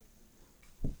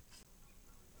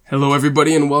Hello,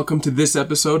 everybody, and welcome to this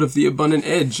episode of The Abundant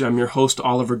Edge. I'm your host,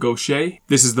 Oliver Gaucher.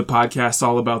 This is the podcast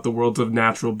all about the worlds of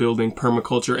natural building,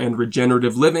 permaculture, and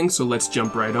regenerative living, so let's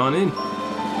jump right on in.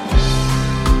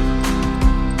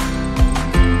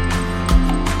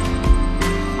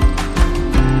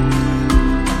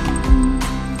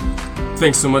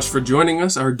 Thanks so much for joining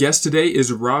us. Our guest today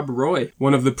is Rob Roy,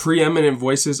 one of the preeminent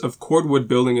voices of cordwood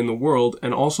building in the world,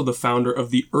 and also the founder of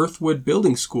the Earthenwood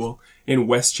Building School in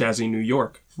West Chazy, New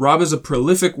York. Rob is a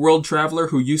prolific world traveler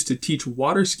who used to teach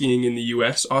water skiing in the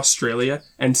US, Australia,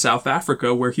 and South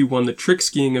Africa, where he won the trick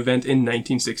skiing event in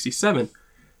 1967.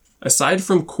 Aside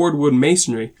from cordwood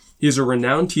masonry, he is a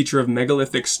renowned teacher of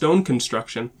megalithic stone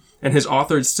construction and has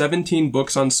authored 17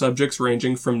 books on subjects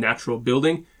ranging from natural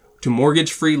building to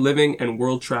mortgage-free living and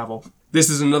world travel. This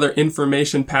is another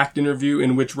information-packed interview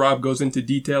in which Rob goes into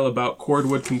detail about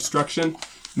cordwood construction,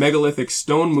 megalithic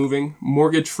stone moving,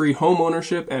 mortgage-free home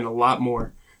ownership, and a lot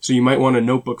more. So you might want a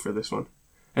notebook for this one.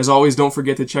 As always, don't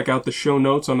forget to check out the show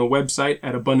notes on the website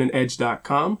at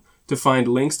abundantedge.com to find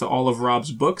links to all of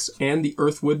Rob's books and the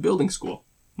Earthenwood Building School.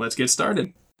 Let's get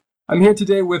started. I'm here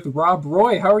today with Rob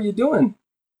Roy. How are you doing?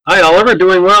 Hi, Oliver.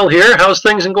 Doing well here. How's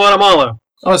things in Guatemala?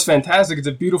 Oh, it's fantastic. It's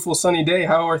a beautiful sunny day.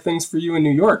 How are things for you in New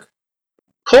York?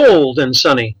 Cold and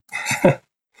sunny.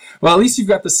 Well, at least you've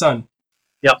got the sun.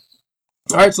 Yep.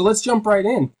 All right, so let's jump right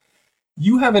in.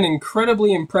 You have an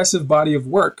incredibly impressive body of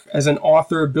work as an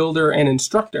author, builder, and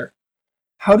instructor.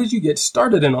 How did you get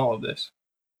started in all of this?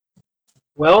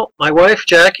 Well, my wife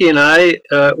Jackie and I,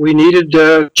 we needed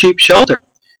cheap shelter.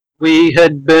 We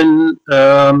had been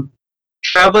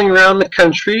traveling around the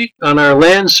country on our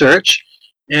land search,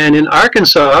 and in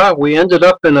Arkansas, we ended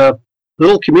up in a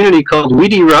little community called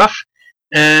Weedy Rough,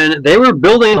 and they were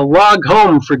building a log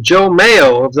home for Joe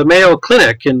Mayo of the Mayo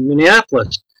Clinic in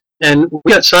Minneapolis. And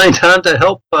we got signed on to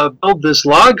help build this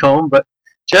log home, but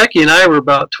Jackie and I were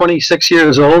about 26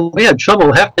 years old. We had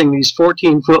trouble hefting these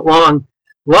 14-foot long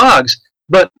logs.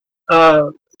 But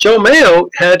Joe Mayo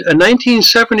had a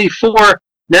 1974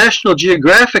 National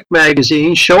Geographic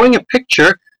magazine showing a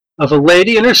picture of a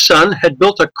lady and her son had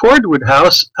built a cordwood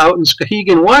house out in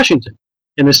Skowhegan, Washington.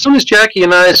 And as soon as Jackie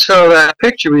and I saw that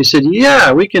picture, we said,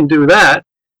 yeah, we can do that.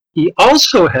 He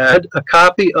also had a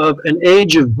copy of An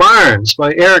Age of Barns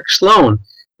by Eric Sloan,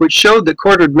 which showed that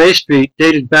cordwood masonry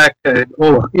dated back,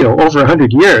 over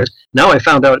 100 years. Now I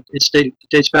found out it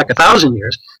dates back 1,000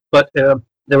 years. But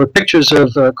there were pictures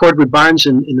of cordwood barns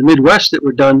in the Midwest that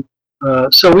were done.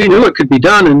 So we knew it could be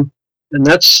done, and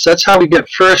that's how we get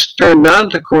first turned on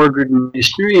to cordwood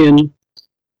masonry. And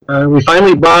we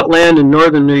finally bought land in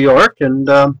northern New York, and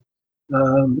a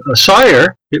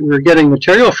sawyer that we were getting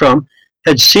material from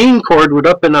had seen cordwood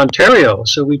up in Ontario.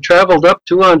 So we traveled up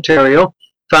to Ontario,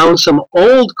 found some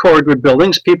old cordwood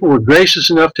buildings. People were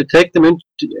gracious enough to take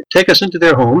us into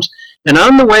their homes. And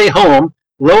on the way home,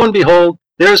 lo and behold,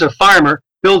 there's a farmer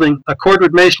building a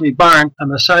cordwood masonry barn on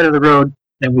the side of the road.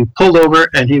 And we pulled over,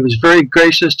 and he was very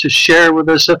gracious to share with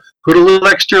us, put a little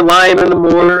extra lime in the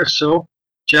mortar. So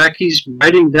Jackie's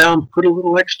writing down, put a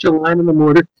little extra lime in the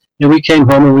mortar, and we came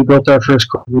home and we built our first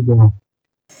cordwood wall.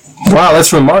 Wow,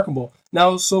 that's remarkable.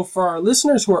 Now, so for our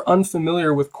listeners who are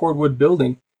unfamiliar with cordwood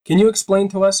building, can you explain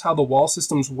to us how the wall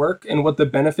systems work and what the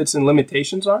benefits and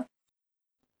limitations are?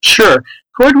 Sure.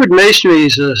 Cordwood masonry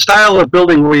is a style of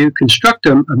building where you construct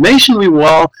a masonry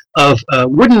wall of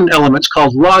wooden elements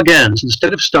called log ends.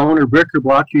 Instead of stone or brick or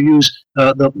block, you use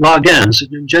the log ends,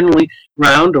 generally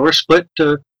round or split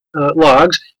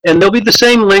logs, and they'll be the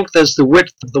same length as the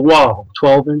width of the wall,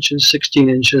 12 inches, 16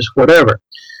 inches, whatever.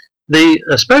 The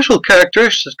special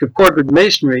characteristic of cordwood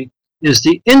masonry is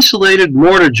the insulated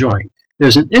mortar joint.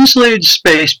 There's an insulated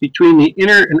space between the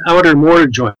inner and outer mortar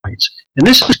joints. And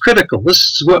this is critical. This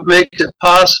is what makes it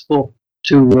possible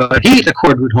to heat a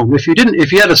cordwood home.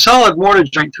 If you had a solid mortar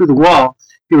joint through the wall,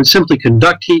 it would simply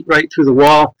conduct heat right through the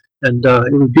wall, and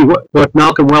it would be what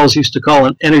Malcolm Wells used to call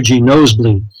an energy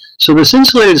nosebleed. So this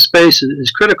insulated space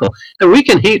is critical. And we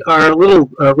can heat our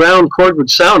little round cordwood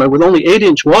sauna with only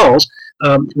 8-inch walls.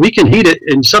 We can heat it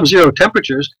in sub-zero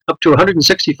temperatures up to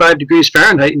 165 degrees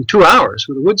Fahrenheit in 2 hours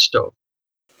with a wood stove.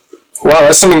 Wow,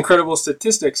 that's some incredible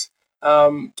statistics.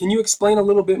 Can you explain a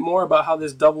little bit more about how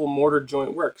this double mortar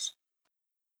joint works?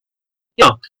 Yeah,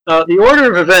 the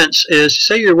order of events is,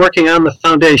 say you're working on the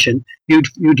foundation, you'd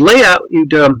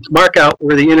mark out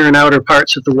where the inner and outer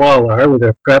parts of the wall are with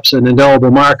perhaps an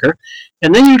indelible marker,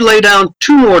 and then you'd lay down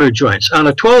 2 mortar joints. On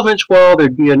a 12-inch wall,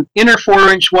 there'd be an inner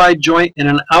 4-inch wide joint and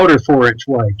an outer 4-inch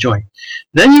wide joint.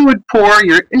 Then you would pour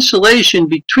your insulation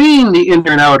between the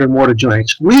inner and outer mortar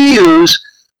joints. We use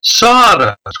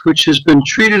sawdust, which has been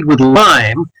treated with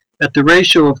lime, at the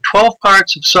ratio of 12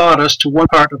 parts of sawdust to 1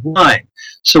 part of lime.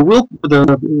 So with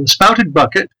the spouted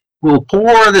bucket, we'll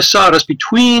pour the sawdust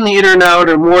between the inner and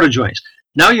outer mortar joints.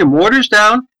 Now your mortar's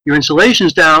down, your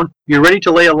insulation's down, you're ready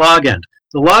to lay a log end.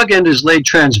 The log end is laid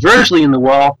transversely in the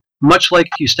wall, much like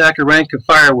you stack a rank of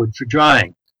firewood for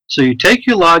drying. So you take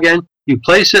your log end, you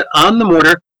place it on the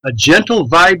mortar, a gentle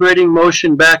vibrating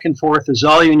motion back and forth is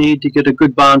all you need to get a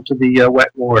good bond to the wet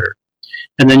mortar.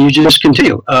 And then you just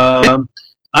continue.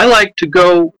 I like to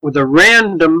go with a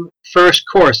random first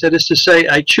course. That is to say,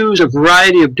 I choose a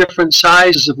variety of different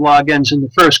sizes of log ends in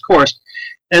the first course.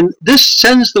 And this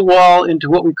sends the wall into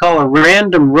what we call a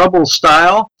random rubble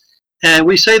style. And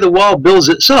we say the wall builds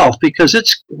itself because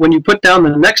it's when you put down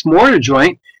the next mortar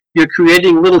joint, you're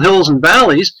creating little hills and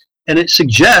valleys, and it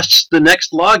suggests the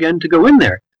next log end to go in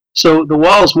there. So the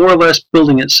wall is more or less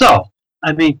building itself.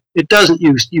 I mean, it doesn't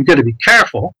use, you've got to be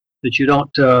careful that you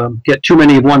don't get too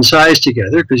many of one size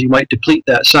together because you might deplete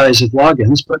that size of log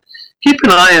ends, but keep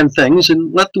an eye on things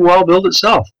and let the wall build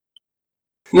itself.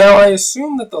 Now, I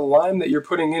assume that the lime that you're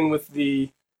putting in with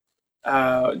the,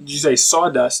 did you say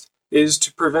sawdust, is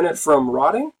to prevent it from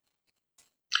rotting?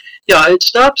 Yeah, it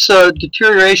stops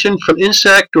deterioration from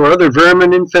insect or other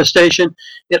vermin infestation.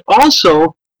 It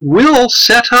also will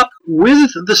set up with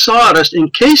the sawdust in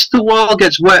case the wall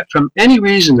gets wet from any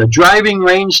reason, a driving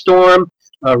rainstorm,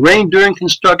 rain during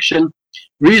construction,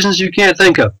 reasons you can't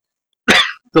think of.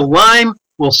 The lime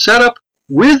will set up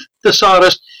with the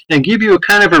sawdust and give you a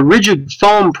kind of a rigid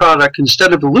foam product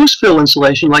instead of a loose fill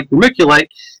insulation like vermiculite.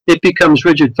 It becomes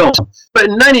rigid foam. But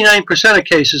in 99% of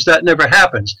cases, that never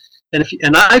happens.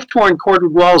 And I've torn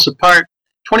cordwood walls apart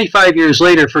 25 years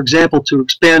later, for example, to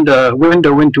expand a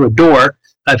window into a door.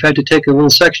 I've had to take a little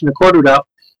section of cordwood out.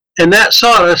 And that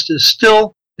sawdust is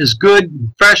still as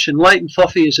good, fresh, and light and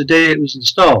fluffy as the day it was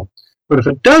installed. But if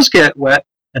it does get wet,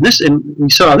 and we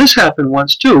saw this happen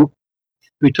once too,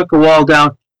 we took a wall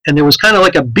down, and there was kind of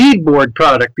like a beadboard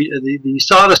product. The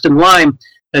sawdust and lime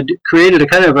had created a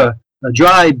kind of a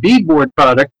dry beadboard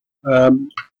product when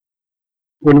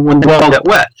the wall got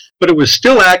wet. But it was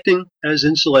still acting as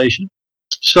insulation.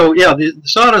 So yeah, the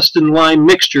sawdust and lime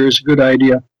mixture is a good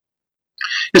idea.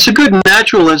 It's a good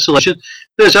natural insulation.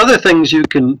 There's other things you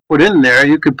can put in there.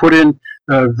 You could put in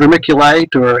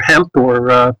vermiculite or hemp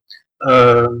or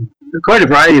quite a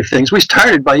variety of things. We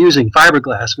started by using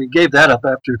fiberglass. We gave that up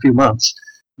after a few months.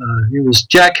 It was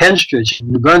Jack Henstridge in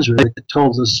New Brunswick that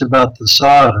told us about the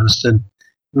sawdust, and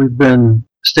we've been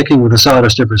sticking with the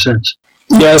sawdust ever since.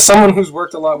 Yeah, as someone who's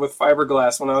worked a lot with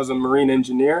fiberglass when I was a marine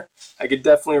engineer, I could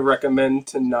definitely recommend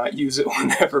to not use it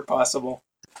whenever possible.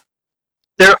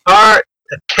 There are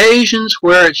occasions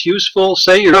where it's useful.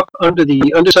 Say you're up under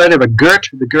the underside of a girt.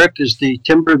 The girt is the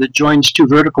timber that joins two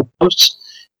vertical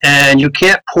posts, and you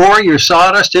can't pour your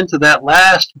sawdust into that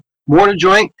last mortar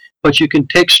joint, but you can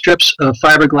take strips of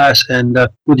fiberglass and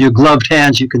with your gloved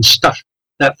hands you can stuff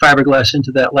that fiberglass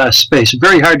into that last space.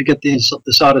 Very hard to get the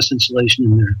sawdust insulation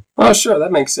in there. Oh, sure,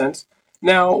 that makes sense.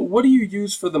 Now, what do you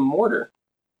use for the mortar?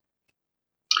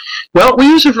 Well, we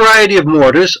use a variety of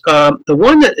mortars. The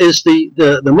one that is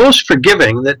the most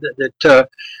forgiving, that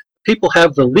people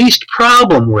have the least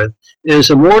problem with,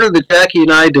 is a mortar that Jackie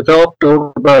and I developed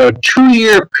over about a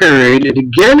 2-year period. And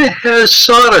again, it has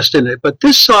sawdust in it, but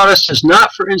this sawdust is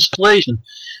not for insulation.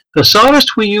 The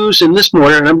sawdust we use in this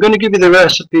mortar, and I'm going to give you the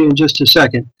recipe in just a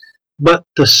second, but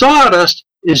the sawdust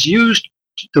is used,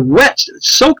 the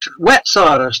soaked wet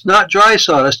sawdust, not dry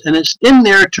sawdust, and it's in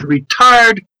there to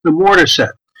retard the mortar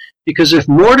set. Because if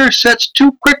mortar sets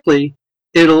too quickly,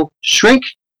 it'll shrink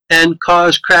and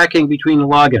cause cracking between the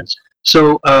log ends.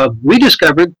 So we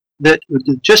discovered that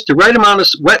with just the right amount of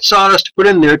wet sawdust to put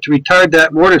in there to retard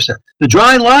that mortar set. The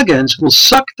dry log ends will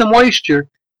suck the moisture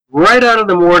right out of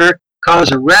the mortar,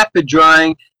 cause a rapid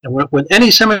drying, and when any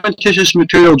cementitious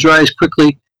material dries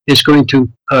quickly, it's going to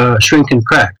shrink and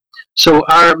crack. So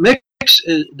our mix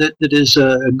that is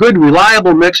a good,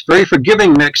 reliable mix, very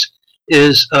forgiving mix,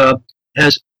 has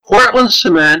Portland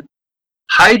cement,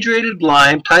 hydrated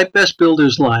lime, type S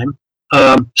builder's lime,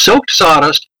 soaked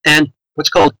sawdust, and what's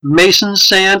called mason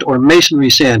sand or masonry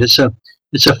sand. It's a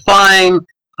fine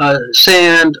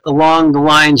sand along the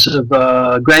lines of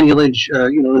granulage,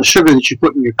 the sugar that you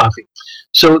put in your coffee.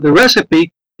 So the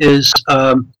recipe is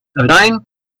 9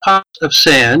 parts of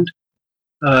sand,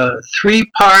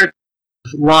 3 parts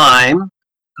of lime,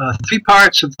 3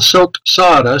 parts of soaked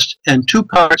sawdust, and 2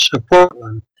 parts of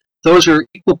Portland. Those are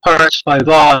equal parts by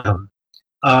volume.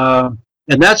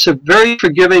 And that's a very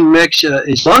forgiving mix.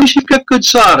 As long as you've got good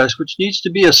sawdust, which needs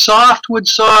to be a softwood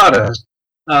sawdust,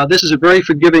 this is a very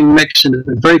forgiving mix and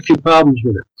very few problems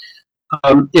with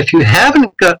it. If you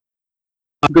haven't got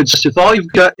good. If all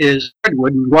you've got is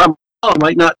hardwood, and Guatemala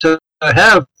might not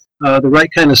have the right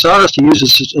kind of sawdust to use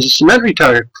as a cement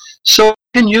retarder. So you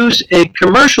can use a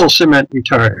commercial cement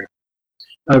retarder.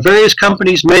 Various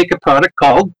companies make a product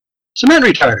called cement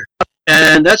retarder.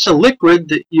 And that's a liquid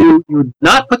that you would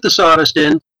not put the sawdust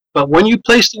in, but when you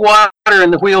place the water in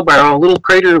the wheelbarrow, a little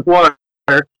crater of water,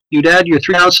 you'd add your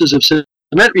 3 ounces of cement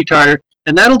retarder,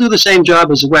 and that'll do the same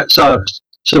job as the wet sawdust.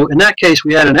 So in that case,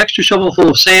 we add an extra shovelful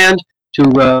of sand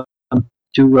to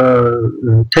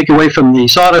take away from the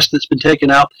sawdust that's been taken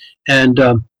out, and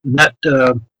that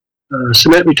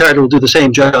cement retarder will do the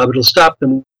same job. It'll stop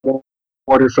the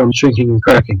water from shrinking and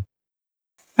cracking.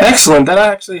 Excellent. That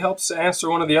actually helps answer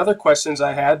one of the other questions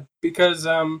I had, because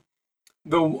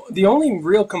the only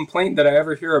real complaint that I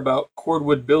ever hear about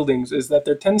cordwood buildings is that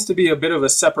there tends to be a bit of a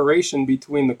separation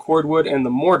between the cordwood and the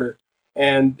mortar.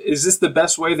 And is this the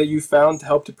best way that you found to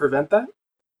help to prevent that?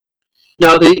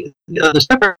 Now, the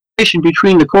separation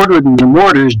between the cordwood and the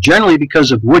mortar is generally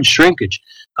because of wood shrinkage.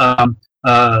 Your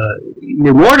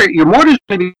mortar is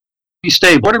going to be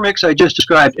stable. Mortar mix I just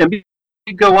described, and you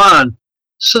go on.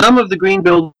 Some of the green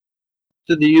builders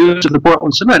to the use of the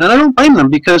Portland cement, and I don't blame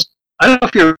them, because I don't know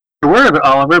if you're aware of it,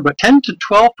 Oliver, but 10 to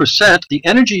 12% of the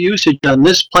energy usage on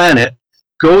this planet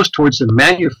goes towards the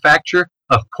manufacture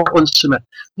of Portland cement.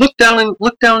 Look down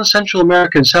in Central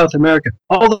America and South America.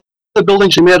 All the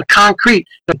buildings are made of concrete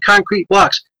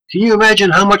blocks. Can you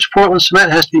imagine how much Portland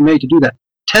cement has to be made to do that?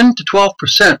 10 to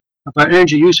 12% of our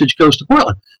energy usage goes to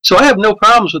Portland. So I have no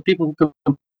problems with people who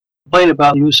complain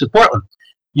about the use of Portland.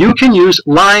 You can use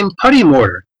lime putty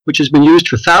mortar, which has been used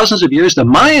for thousands of years. The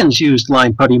Mayans used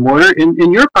lime putty mortar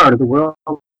in your part of the world,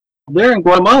 there in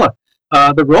Guatemala.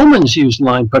 The Romans used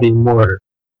lime putty mortar.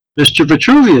 Mr.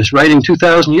 Vitruvius, writing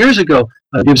 2,000 years ago,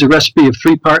 gives a recipe of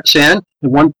 3 parts sand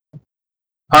and 1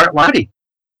 part lime. They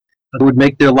would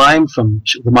make their lime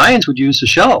the Mayans would use the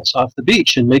shells off the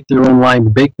beach and make their own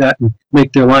lime, bake that and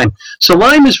make their lime. So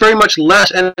lime is very much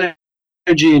less energy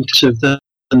intensive than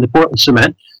the Portland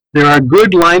cement. There are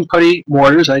good lime putty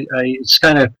mortars. It's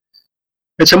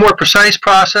a more precise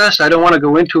process. I don't want to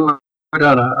go into it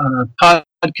on a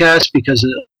podcast, because a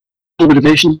little bit of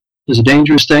information is a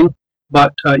dangerous thing.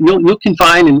 But you can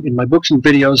find in my books and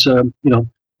videos,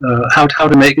 how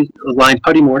to make a lime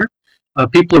putty mortar.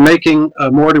 People are making a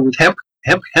mortar with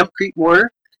hempcrete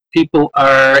mortar. People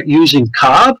are using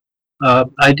cob.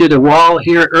 I did a wall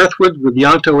here at Earthwood with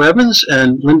Yanto Evans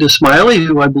and Linda Smiley,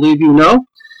 who I believe you know.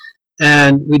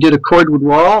 And we did a cordwood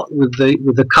wall with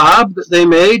the cob that they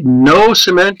made. No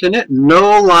cement in it,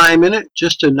 no lime in it,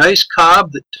 just a nice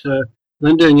cob that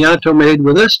Linda and Yanto made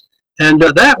with us. And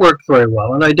that worked very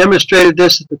well. And I demonstrated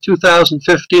this at the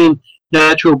 2015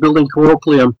 Natural Building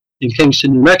Colloquium in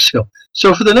Kingston, New Mexico.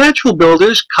 So for the natural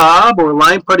builders, cob or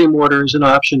lime putty mortar is an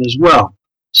option as well.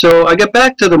 So I get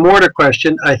back to the mortar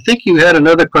question. I think you had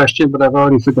another question, but I've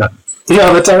already forgotten.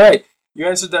 Yeah, that's all right. You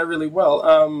answered that really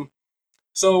well.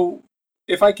 So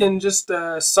if I can just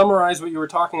summarize what you were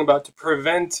talking about to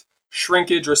prevent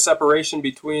shrinkage or separation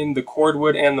between the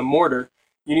cordwood and the mortar,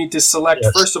 you need to select,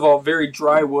 first of all, very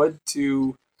dry wood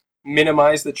to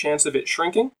minimize the chance of it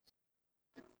shrinking.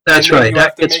 That's right. You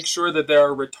have to make sure that there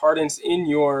are retardants in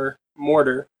your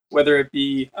mortar, whether it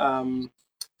be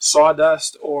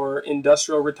sawdust or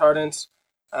industrial retardants.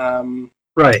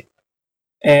 Right.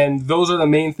 And those are the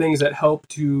main things that help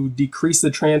to decrease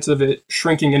the chance of it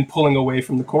shrinking and pulling away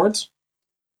from the cords.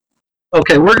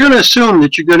 Okay, we're going to assume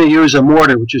that you're going to use a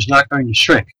mortar which is not going to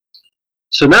shrink.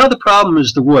 So now the problem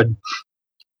is the wood.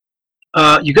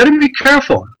 You got to be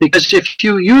careful, because if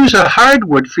you use a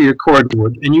hardwood for your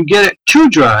cordwood and you get it too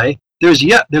dry,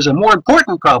 there's a more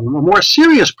important problem, a more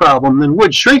serious problem than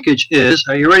wood shrinkage is,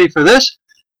 are you ready for this?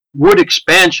 Wood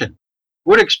expansion.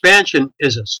 Wood expansion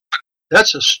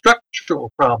that's a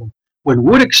structural problem. When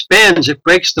wood expands, it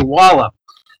breaks the wall up.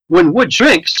 When wood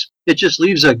shrinks, it just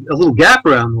leaves a little gap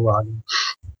around the log.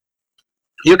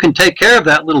 You can take care of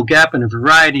that little gap in a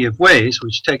variety of ways,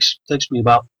 which takes me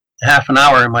about half an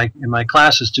hour in my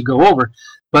classes to go over.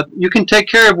 But you can take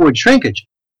care of wood shrinkage.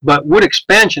 But wood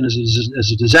expansion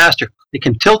is a disaster. It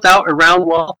can tilt out a round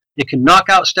wall. It can knock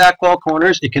out stack wall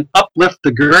corners. It can uplift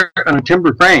the girth on a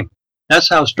timber frame. That's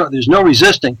how strong. There's no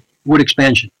resisting wood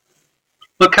expansion.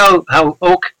 Look how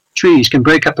oak trees can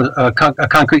break up a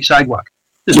concrete sidewalk.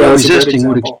 There's no resisting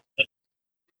wood expansion.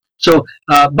 So,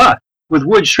 but with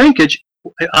wood shrinkage,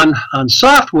 on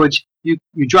softwoods, you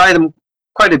dry them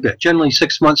quite a bit, generally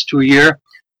 6 months to a year,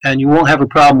 and you won't have a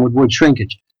problem with wood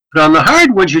shrinkage. But on the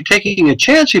hardwoods, you're taking a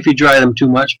chance if you dry them too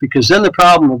much, because then the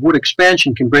problem of wood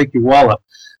expansion can break your wall up.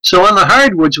 So on the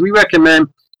hardwoods, we recommend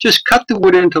just cut the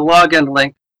wood into log end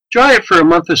length, dry it for a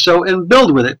month or so, and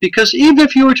build with it. Because even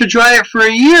if you were to dry it for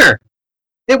a year,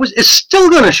 it's still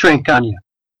going to shrink on you.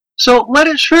 So let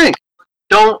it shrink.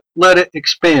 Don't let it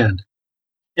expand.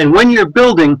 And when you're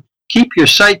building, keep your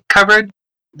site covered.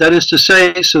 That is to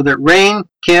say, so that rain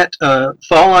can't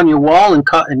fall on your wall and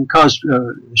cause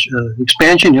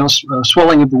expansion,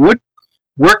 swelling of the wood.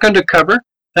 Work under cover.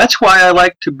 That's why I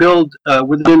like to build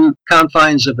within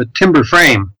confines of a timber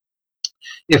frame.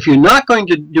 If you're not going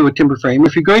to do a timber frame,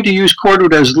 if you're going to use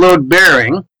cordwood as load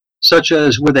bearing, such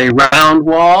as with a round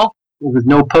wall with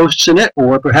no posts in it,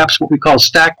 or perhaps what we call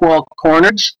stack wall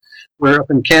corners, where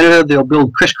up in Canada they'll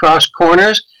build crisscross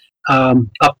corners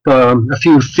up a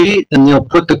few feet, and they'll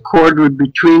put the cordwood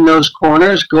between those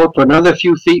corners, go up another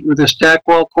few feet with the stack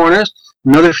wall corners,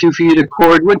 another few feet of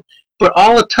cordwood, but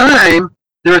all the time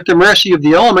they're at the mercy of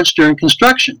the elements during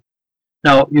construction.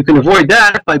 Now, you can avoid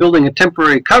that by building a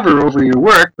temporary cover over your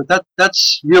work, but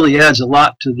that's really adds a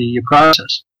lot to the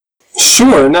process.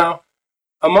 Sure. Now,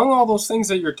 among all those things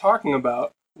that you're talking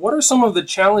about, what are some of the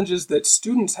challenges that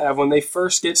students have when they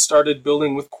first get started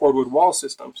building with cordwood wall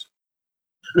systems?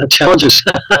 The challenges.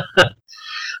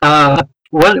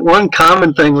 One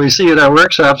common thing we see at our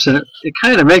workshops, and it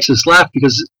kind of makes us laugh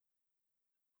because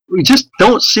we just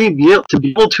don't seem to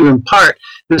be able to impart.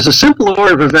 There's a simple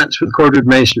order of events with cordwood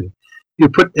masonry. You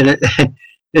put in it,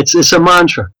 it's a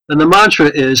mantra, and the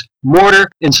mantra is mortar,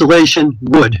 insulation,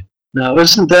 wood. Now,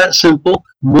 isn't that simple?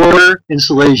 Mortar,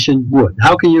 insulation, wood.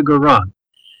 How can you go wrong?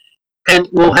 And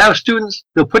we'll have students,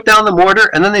 they'll put down the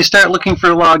mortar, and then they start looking for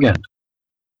a log end.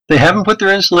 They haven't put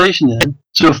their insulation in,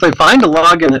 so if they find a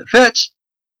log end that fits,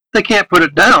 they can't put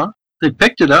it down. They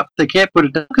picked it up, they can't put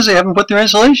it down because they haven't put their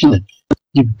insulation in.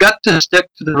 You've got to stick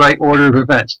to the right order of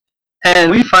events.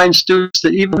 And we find students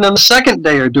that even on the second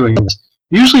day are doing this.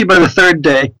 Usually by the third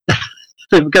day,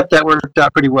 they've got that worked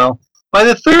out pretty well. By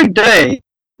the third day,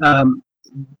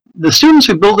 the students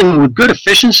are building with good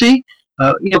efficiency.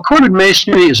 Cordwood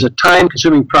masonry is a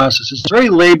time-consuming process. It's very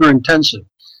labor-intensive.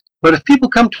 But if people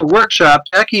come to a workshop,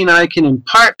 Jackie and I can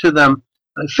impart to them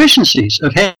efficiencies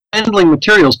of handling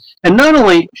materials, and not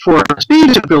only for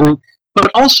speed of building,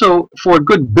 but also for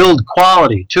good build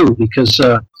quality, too, because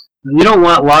you don't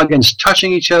want log ends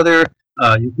touching each other.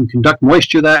 You can conduct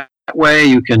moisture that way.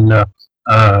 You can,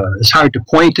 it's hard to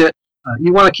point it.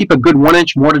 You want to keep a good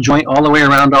 1-inch mortar joint all the way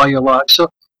around all your logs. So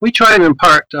we try to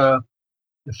impart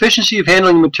efficiency of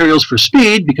handling materials for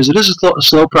speed, because it is a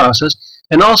slow process,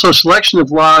 and also selection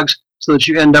of logs so that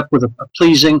you end up with a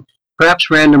pleasing, perhaps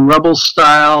random rubble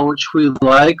style, which we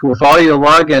like. Or if all your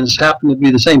log ends happen to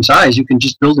be the same size, you can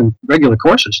just build in regular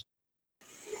courses.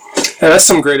 Yeah, that's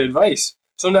some great advice.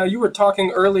 So now you were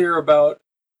talking earlier about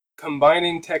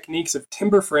combining techniques of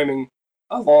timber framing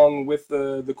along with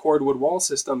the cordwood wall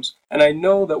systems, and I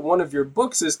know that one of your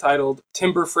books is titled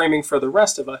Timber Framing for the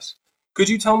Rest of Us. Could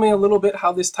you tell me a little bit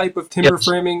how this type of timber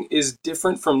framing is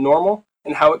different from normal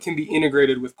and how it can be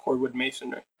integrated with cordwood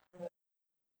masonry?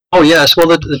 Oh yes, well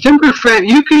the timber frame,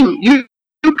 you can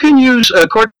use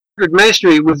cordwood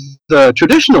masonry with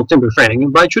traditional timber framing,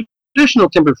 and by traditional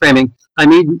timber framing, I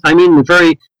mean the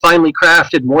very finely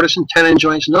crafted mortise and tenon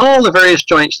joints and all the various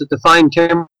joints that the fine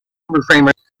timber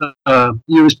framers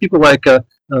use. People like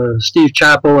Steve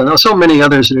Chappell and so many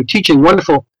others that are teaching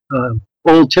wonderful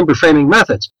old timber framing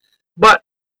methods. But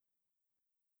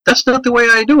that's not the way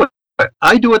I do it.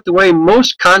 I do it the way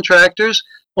most contractors,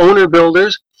 owner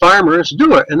builders, farmers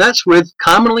do it, and that's with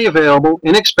commonly available,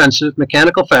 inexpensive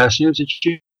mechanical fasteners that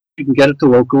you can get at the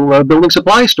local building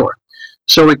supply store.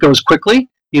 So it goes quickly.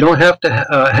 You don't have to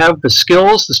have the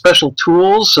skills, the special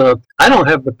tools. I don't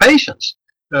have the patience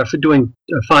for doing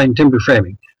fine timber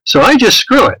framing. So I just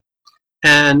screw it,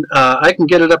 and I can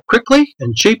get it up quickly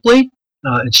and cheaply.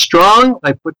 It's strong.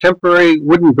 I put temporary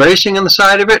wooden bracing on the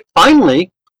side of it.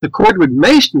 Finally, the cordwood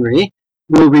masonry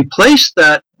will replace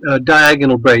that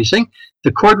diagonal bracing.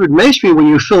 The cordwood masonry, when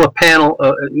you fill a panel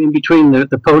in between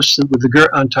the posts with the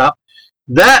girt on top,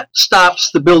 that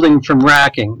stops the building from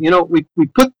racking. We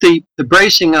put the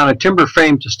bracing on a timber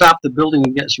frame to stop the building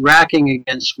against racking,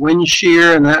 against wind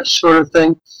shear and that sort of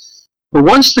thing. But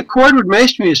once the cordwood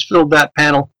masonry has filled that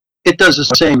panel, it does the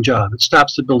same job. It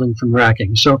stops the building from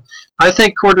racking. So I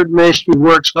think cordwood masonry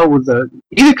works well with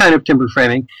either kind of timber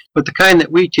framing, but the kind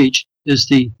that we teach is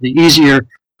the easier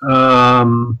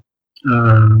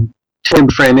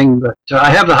timber framing. But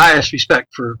I have the highest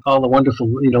respect for all the wonderful,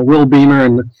 Will Beamer,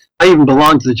 and I even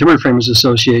belong to the Timber Framers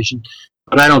Association,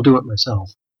 but I don't do it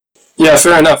myself. Yeah,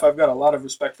 fair enough. I've got a lot of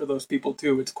respect for those people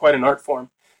too. It's quite an art form.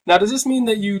 Now, does this mean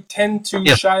that you tend to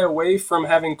shy away from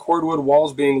having cordwood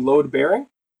walls being load bearing?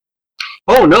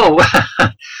 Oh, no.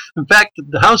 In fact,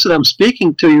 the house that I'm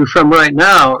speaking to you from right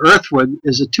now, Earthwood,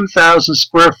 is a 2,000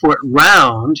 square foot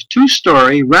round,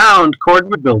 2-story round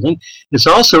cordwood building. It's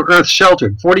also earth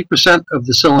sheltered. 40% of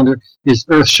the cylinder is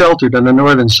earth sheltered on the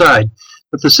northern side.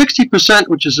 But the 60%,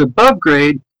 which is above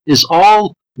grade, is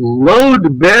all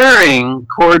load bearing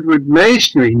cordwood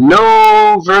masonry,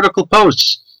 no vertical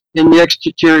posts in the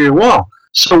exterior wall.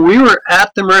 So we were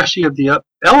at the mercy of the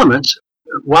elements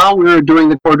while we were doing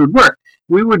the cordwood work.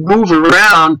 We would move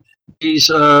around these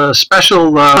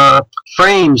special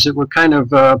frames that were kind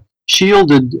of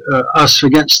shielded us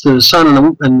against the sun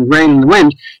and the rain and the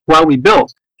wind while we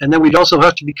built. And then we'd also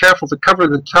have to be careful to cover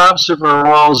the tops of our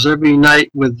walls every night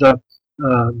with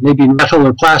maybe metal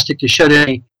or plastic to shed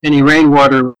any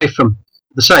rainwater away from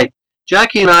the site.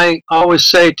 Jackie and I always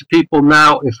say to people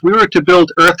now, if we were to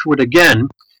build Earthwood again,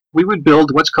 we would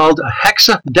build what's called a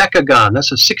hexadecagon.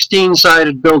 That's a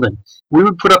 16-sided building. We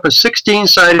would put up a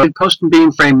 16-sided post and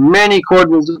beam frame. Many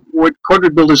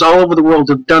cordwood builders all over the world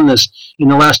have done this in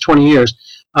the last 20 years.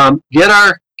 Get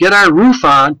our roof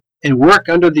on and work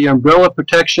under the umbrella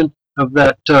protection of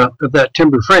that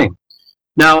timber frame.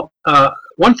 Now,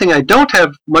 one thing I don't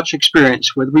have much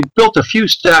experience with, we've built a few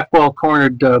stack wall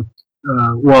cornered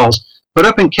walls, but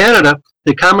up in Canada,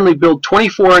 they commonly build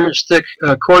 24-inch thick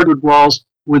cordwood walls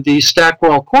with these stack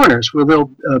wall corners, where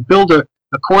they'll build a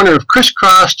corner of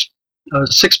crisscrossed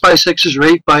 6x6s or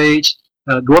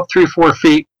 8x8s, go up 3 or 4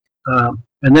 feet,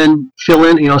 and then fill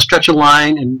in, stretch a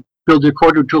line and build your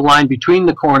cordwood to a line between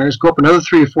the corners, go up another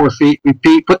 3 or 4 feet,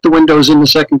 repeat, put the windows in the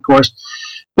second course.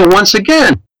 But once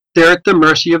again, they're at the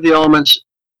mercy of the elements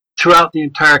throughout the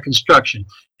entire construction.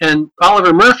 And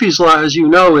Oliver Murphy's law, as you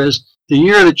know, is the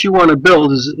year that you want to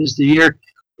build is the year.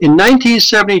 In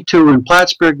 1972 in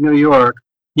Plattsburgh, New York,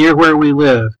 near where we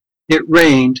live, it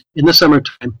rained, in the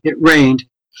summertime, it rained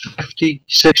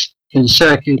 56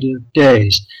 consecutive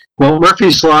days. Well,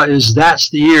 Murphy's law is that's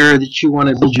the year that you want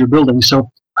to build your building.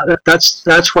 So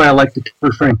that's why I like the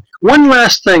timber frame. One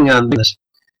last thing on this.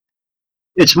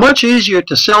 It's much easier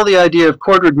to sell the idea of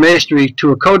cordwood masonry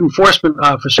to a code enforcement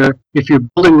officer if you're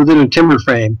building within a timber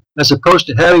frame, as opposed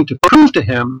to having to prove to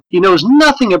him he knows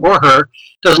nothing or her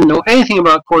doesn't know anything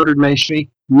about cordwood masonry.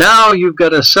 Now you've got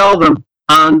to sell them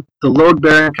on the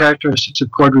load-bearing characteristics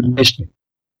of cordwood masonry.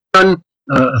 Run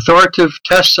authoritative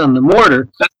tests on the mortar.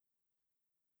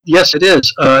 Yes, it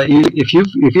is.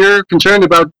 If you're concerned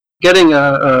about getting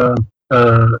a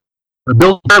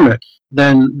building permit,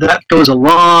 then that goes a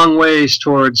long ways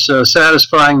towards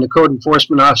satisfying the code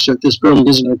enforcement officer that this building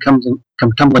isn't going to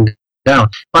come tumbling down.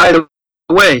 By the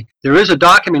way, there is a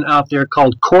document out there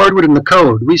called Cordwood in the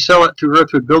Code. We sell it through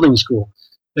Earthwood Building School.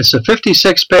 It's a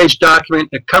 56-page document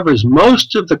that covers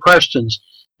most of the questions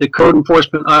that code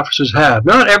enforcement officers have.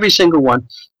 Not every single one,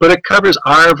 but it covers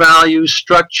R values,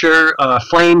 structure,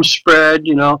 flame spread,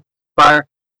 fire.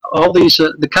 All these,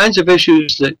 the kinds of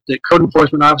issues that code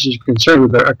enforcement officers are concerned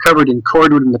with are covered in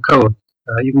Cordwood in the Code.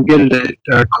 You can get it at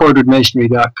our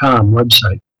cordwoodmasonry.com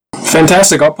website.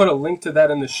 Fantastic. I'll put a link to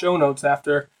that in the show notes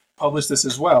after I publish this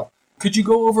as well. Could you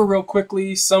go over real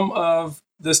quickly some of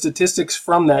the statistics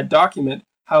from that document?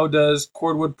 How does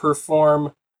cordwood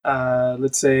perform,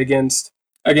 let's say, against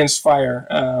fire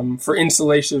for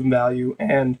insulation value,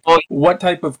 and what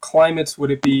type of climates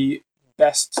would it be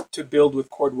best to build with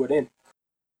cordwood in?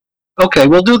 Okay,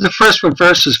 we'll do the first one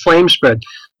first, is flame spread.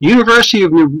 University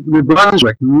of New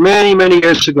Brunswick, many, many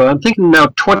years ago, I'm thinking now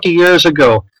 20 years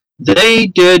ago, they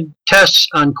did tests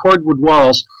on cordwood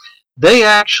walls. They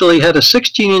actually had a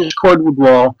 16-inch cordwood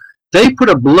wall. They put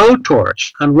a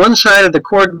blowtorch on one side of the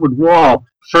cordwood wall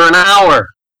for an hour,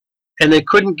 and they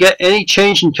couldn't get any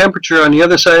change in temperature on the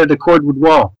other side of the cordwood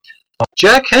wall.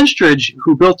 Jack Henstridge,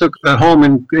 who built a home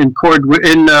a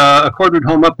cordwood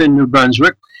home up in New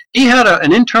Brunswick, he had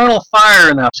an internal fire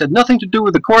in the house. It had nothing to do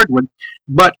with the cordwood,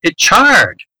 but it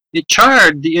charred. It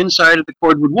charred the inside of the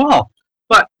cordwood wall.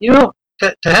 But, to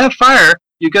have fire,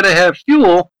 you've got to have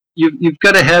fuel, you've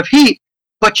got to have heat,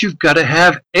 but you've got to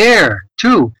have air,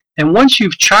 too. And once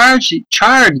you've charred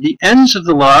the ends of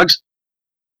the logs,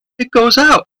 it goes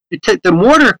out. The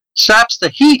mortar saps the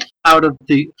heat out of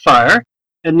the fire,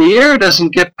 and the air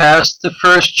doesn't get past the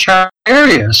first charred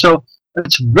area. So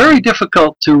it's very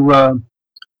difficult to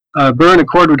burn a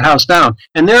cordwood house down.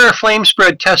 And there are flame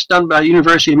spread tests done by the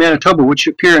University of Manitoba, which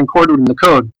appear in Cordwood in the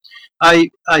Code. I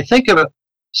think of a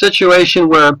situation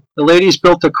where the lady's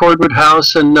built a cordwood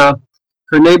house, and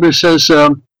her neighbor says,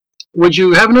 would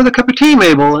you have another cup of tea,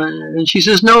 Mabel? And she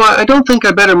says, no, I don't think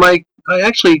I better. My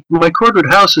cordwood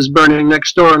house is burning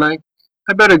next door, and I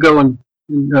better go and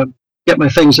get my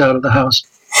things out of the house.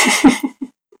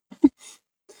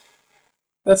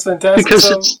 That's fantastic. because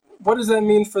So, it's what does that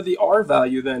mean for the R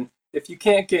value then? If you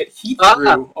can't get heat ah,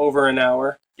 through over an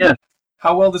hour, yeah,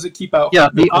 how well does it keep out yeah.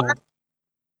 the The cold?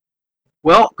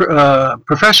 Well,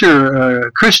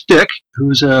 Professor Chris Dick,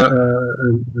 who's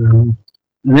an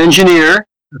engineer,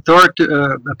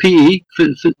 a PE,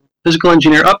 physical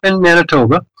engineer up in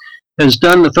Manitoba, has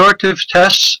done authoritative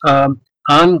tests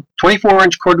on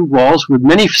 24-inch cordwood walls with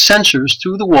many sensors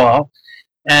through the wall.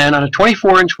 And on a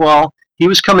 24-inch wall, he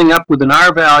was coming up with an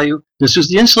R value. This is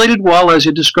the insulated wall, as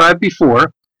you described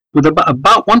before, with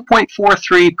about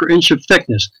 1.43 per inch of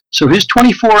thickness. So his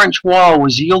 24-inch wall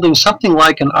was yielding something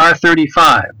like an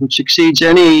R35, which exceeds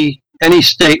any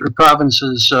state or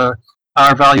province's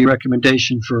R value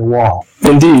recommendation for a wall.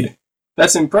 Indeed.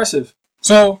 That's impressive.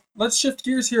 So let's shift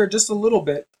gears here just a little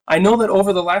bit. I know that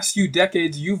over the last few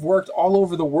decades, you've worked all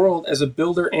over the world as a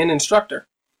builder and instructor.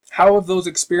 How have those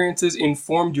experiences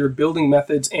informed your building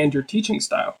methods and your teaching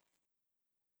style?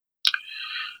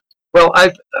 Well,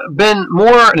 I've been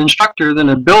more an instructor than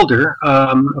a builder.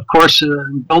 Of course,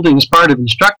 building is part of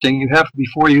instructing. You have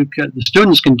before the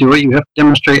students can do it, you have to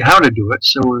demonstrate how to do it.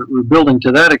 So we're building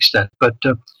to that extent. But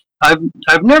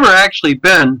I've never actually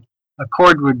been a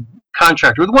cordwood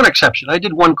contractor, with one exception. I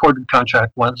did one cordwood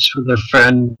contract once with a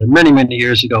friend many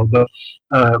years ago. But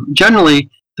generally,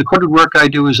 the cordwood work I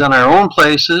do is on our own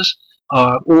places,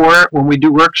 or when we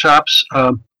do workshops.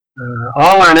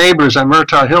 All our neighbors on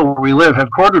Murtaugh Hill, where we live, have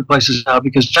cordwood places now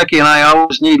because Jackie and I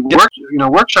always need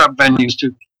workshop venues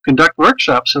to conduct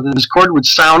workshops. So there's cordwood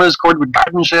saunas, cordwood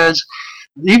garden sheds,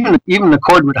 even the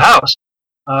cordwood house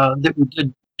that we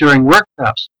did during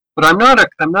workshops. But I'm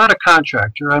not a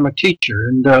contractor. I'm a teacher,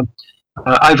 and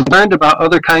I've learned about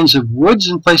other kinds of woods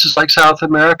in places like South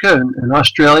America and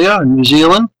Australia and New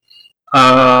Zealand.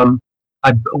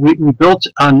 We built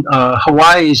on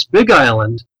Hawaii's Big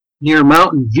Island near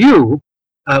Mountain View,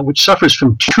 which suffers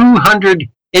from 200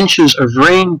 inches of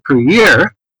rain per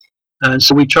year. And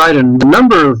so we tried a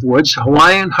number of woods,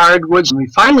 Hawaiian hardwoods, and we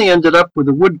finally ended up with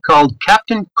a wood called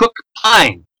Captain Cook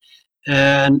Pine.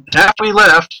 And after we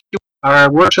left,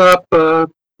 our workshop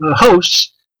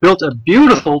hosts built a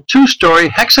beautiful two-story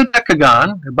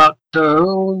hexadecagon, about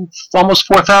almost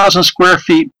 4,000 square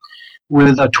feet,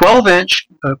 with a 12-inch,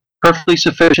 perfectly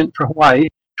sufficient for Hawaii,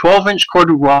 12-inch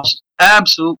cordwood walls.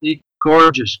 Absolutely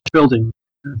gorgeous building.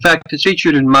 In fact, it's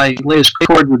featured in my latest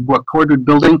cordwood book, Earthenwood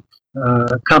Building,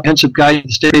 Comprehensive Guide to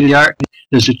the State of the Art.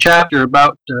 There's a chapter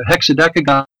about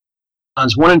hexadecagons,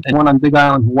 one on Big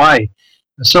Island, Hawaii.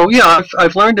 So yeah,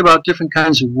 I've learned about different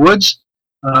kinds of woods.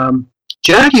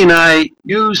 Jackie and I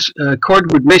use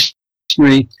cordwood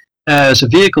masonry as a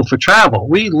vehicle for travel.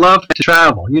 We love to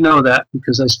travel. You know that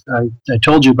because I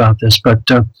told you about this, but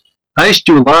I used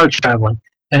to do a lot of traveling.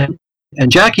 And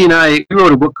Jackie and I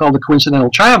wrote a book called The Coincidental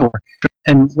Traveler.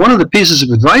 And one of the pieces of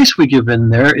advice we give in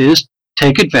there is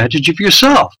take advantage of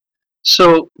yourself.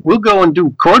 So we'll go and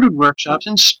do cordwood workshops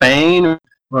in Spain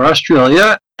or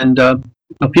Australia, and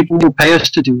people will pay us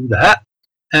to do that.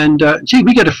 And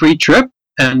we get a free trip.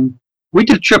 And we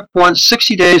did a trip once,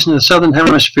 60 days in the Southern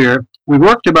Hemisphere. We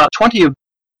worked about 20 of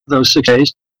those 6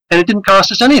 days, and it didn't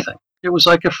cost us anything. It was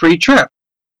like a free trip.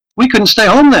 We couldn't stay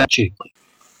home that cheaply.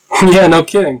 Yeah, no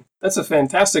kidding. That's a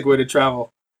fantastic way to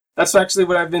travel. That's actually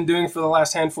what I've been doing for the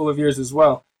last handful of years as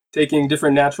well, taking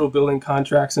different natural building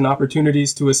contracts and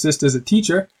opportunities to assist as a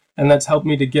teacher, and that's helped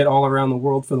me to get all around the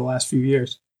world for the last few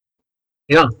years.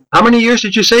 Yeah. How many years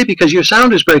did you say? Because your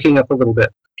sound is breaking up a little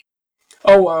bit.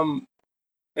 Oh,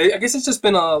 I guess it's just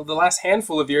been the last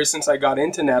handful of years since I got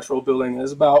into natural building. It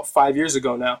was about 5 years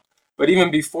ago now. But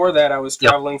even before that, I was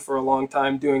traveling for a long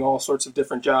time, doing all sorts of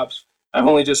different jobs. I've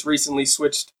only just recently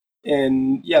switched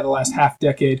in, the last half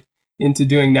decade into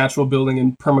doing natural building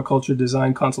and permaculture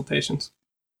design consultations.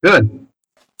 Good.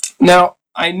 Now,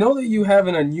 I know that you have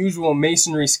an unusual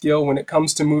masonry skill when it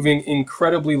comes to moving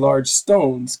incredibly large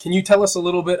stones. Can you tell us a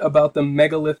little bit about the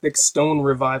megalithic stone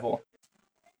revival?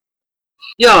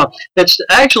 Yeah, it's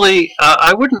actually,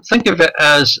 I wouldn't think of it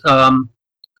as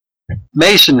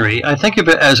masonry. I think of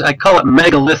it as, I call it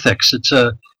megalithics.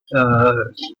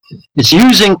 It's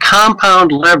using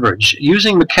compound leverage,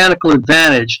 using mechanical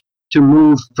advantage to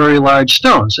move very large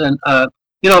stones. And,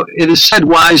 it is said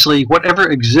wisely,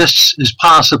 whatever exists is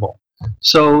possible.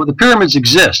 So the pyramids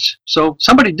exist. So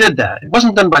somebody did that. It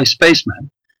wasn't done by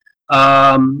spacemen.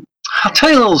 I'll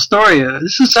tell you a little story.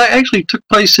 This actually took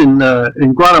place in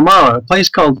Guatemala, a place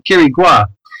called Quirigua.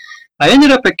 I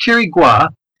ended up at Quirigua.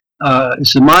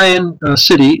 It's a Mayan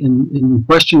city in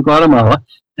western Guatemala,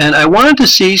 and I wanted to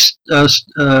see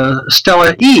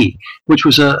Stela E, which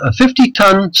was a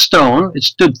 50-ton stone. It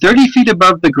stood 30 feet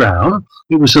above the ground.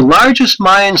 It was the largest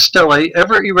Mayan stele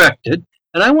ever erected.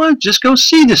 and I want to just go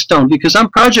see the stone because I'm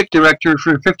project director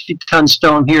for a 50-ton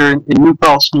stone here in New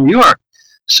Paltz, New York.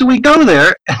 So we go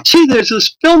there and see there's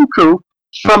this film crew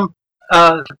from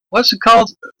what's it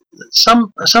called?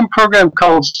 Some program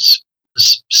called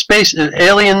Space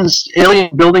Aliens,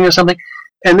 Alien Building or something.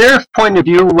 And their point of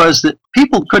view was that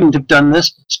people couldn't have done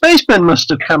this. Spacemen must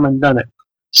have come and done it.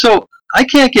 So I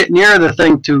can't get near the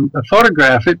thing to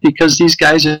photograph it because these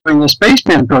guys are doing the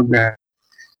spaceman program.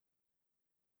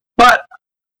 But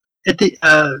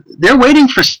they're waiting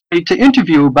for somebody to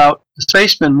interview about the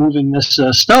spacemen moving this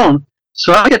stone.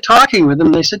 So I get talking with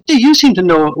them. They said, "Hey, you seem to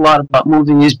know a lot about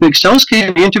moving these big stones.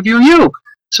 Can we interview you?"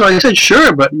 So I said,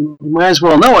 "Sure, but you might as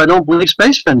well know I don't believe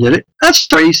spacemen did it." That's the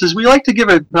story. He says, "We like to give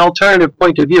an alternative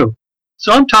point of view."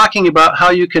 So I'm talking about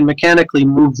how you can mechanically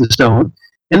move the stone.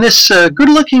 And this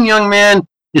good-looking young man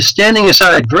is standing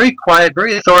aside, very quiet,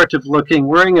 very authoritative looking,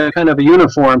 wearing a kind of a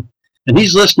uniform, and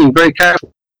he's listening very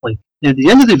carefully. At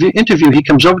the end of the interview, he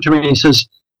comes over to me and he says,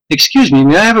 "Excuse me,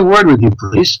 may I have a word with you,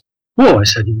 please?" "Oh," I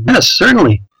said, "Yes,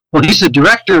 certainly." Well, he's the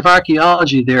director of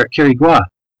archaeology there at Quirigua.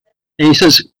 And he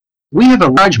says, "We have a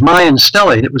large Mayan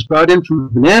stele that was brought in from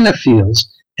banana fields,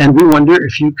 and we wonder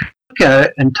if you could look at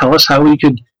it and tell us how we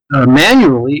could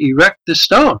manually erect this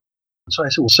stone." So I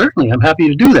said, "Well, certainly, I'm happy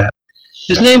to do that."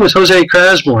 His name was Jose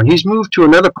Crasborn. He's moved to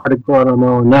another part of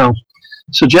Guatemala now.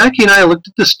 So Jackie and I looked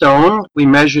at the stone, we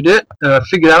measured it,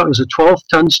 figured out it was a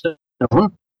 12-ton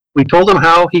stone. We told him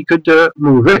how he could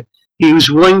move it. He was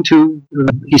willing to,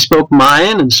 he spoke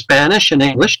Mayan and Spanish and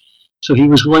English, so he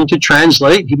was willing to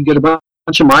translate. He would get a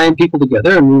bunch of Mayan people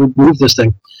together and we would move this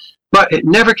thing. But it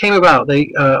never came about.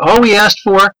 All we asked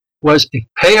for was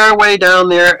pay our way down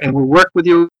there and we'll work with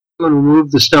you and we'll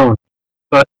move the stone.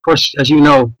 But of course, as you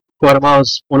know, Guatemala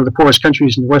is one of the poorest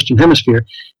countries in the Western Hemisphere,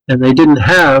 and they didn't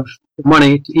have the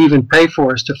money to even pay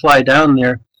for us to fly down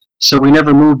there, so we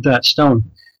never moved that stone.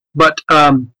 But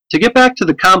to get back to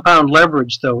the compound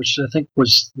leverage, though, which I think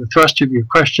was the thrust of your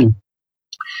question,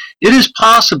 it is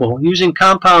possible, using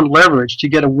compound leverage, to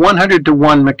get a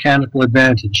 100-to-1 mechanical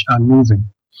advantage on moving.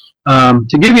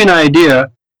 To give you an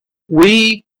idea,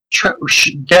 we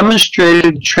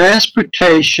demonstrated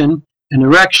transportation and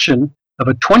erection of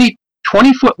a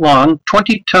 20-foot-long,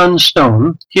 20-ton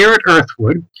stone here at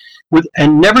Earthwood,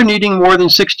 and never needing more than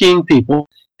 16 people,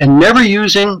 and never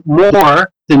using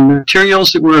more than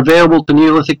materials that were available to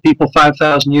Neolithic people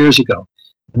 5,000 years ago.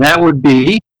 And that would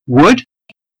be wood,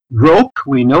 rope.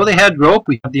 We know they had rope.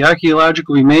 We have the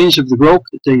archaeological remains of the rope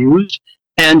that they used,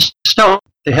 and stone.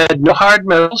 They had no hard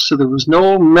metals, so there was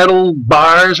no metal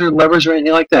bars or levers or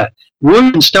anything like that.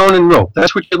 Wood and stone and rope.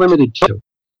 That's what you're limited to.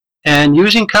 And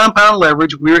using compound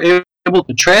leverage, we were able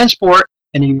to transport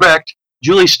and erect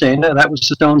Julistena, that was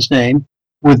the stone's name,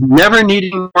 with never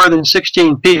needing more than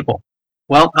 16 people.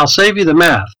 Well, I'll save you the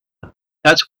math.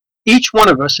 That's each one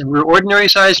of us, and we're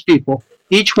ordinary-sized people,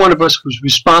 each one of us was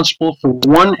responsible for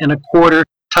 1.25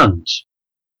 tons.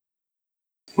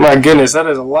 My goodness, that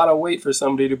is a lot of weight for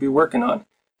somebody to be working on.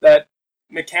 That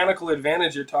mechanical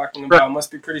advantage you're talking about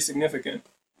must be pretty significant.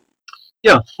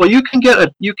 Yeah, well,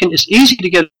 it's easy to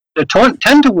get a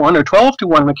 10-to-1 or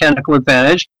 12-to-1 mechanical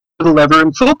advantage with a lever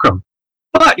and fulcrum.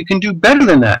 But you can do better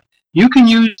than that. You can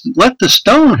let the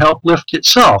stone help lift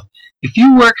itself. If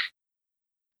you work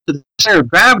to the center of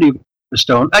gravity of the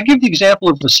stone, I give the example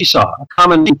of a seesaw, a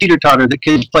common teeter-totter that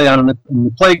kids play on in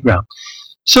the playground.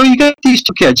 So you got these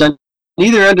two kids on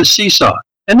either end of the seesaw,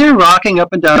 and they're rocking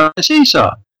up and down on the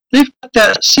seesaw. They've got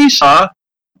that seesaw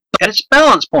at its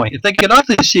balance point. If they get off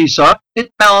the seesaw,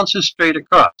 it balances straight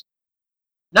across.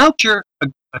 Now you're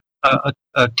a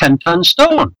 10-ton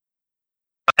stone.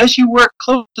 As you work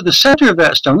close to the center of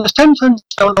that stone, this 10-ton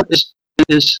stone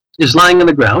is lying on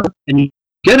the ground, and you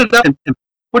get it up and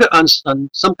put it on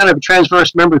some kind of a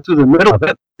transverse member through the middle of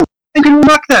it, and you can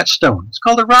rock that stone. It's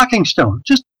called a rocking stone.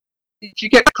 Just if you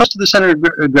get close to the center of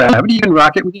gravity, you can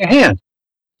rock it with your hand.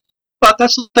 But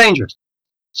that's a little dangerous.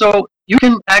 So you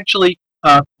can actually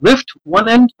lift one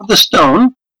end of the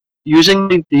stone using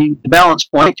the balance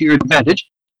point to your advantage,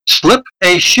 slip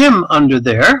a shim under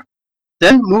there,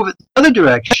 then move it the other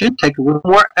direction, take a little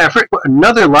more effort, put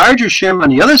another larger shim on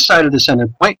the other side of the center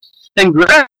point, then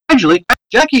gradually,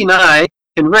 Jackie and I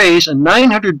can raise a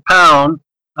 900-pound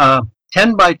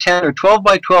 10 by 10 or 12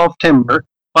 by 12 timber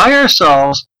by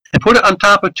ourselves and put it on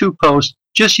top of two posts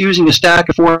just using a stack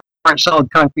of 4-inch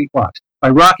solid concrete blocks by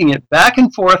rocking it back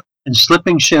and forth and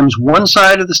slipping shims one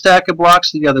side of the stack of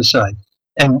blocks to the other side.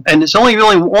 And it's only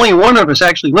one of us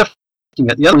actually lifting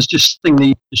it. The other is just slipping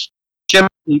the shim,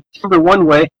 the timber one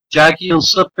way. Jackie will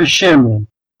slip a shim in.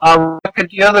 I'll rock it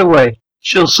the other way.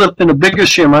 She'll slip in a bigger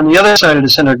shim on the other side of the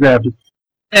center of gravity.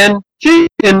 And gee,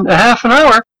 in a half an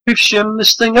hour, we've shimmed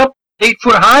this thing up 8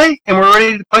 foot high, and we're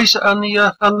ready to place it on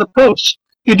the posts.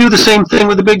 You do the same thing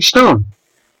with a big stone.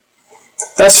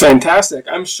 That's fantastic.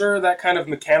 I'm sure that kind of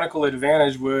mechanical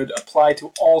advantage would apply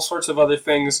to all sorts of other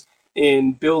things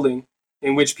in building,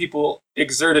 in which people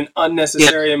exert an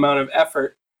unnecessary amount of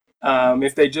effort.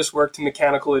 If they just worked to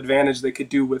mechanical advantage, they could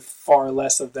do with far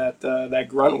less of that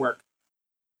grunt work.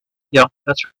 Yeah,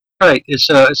 that's right. It's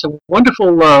a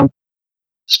wonderful.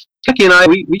 Jackie and I,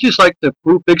 we just like to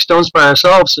move big stones by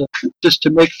ourselves, just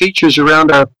to make features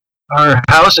around our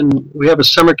house. And we have a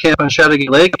summer camp on Chateauguay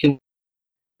Lake, and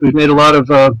we've made a lot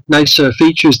of nice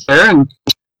features there. And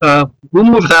we'll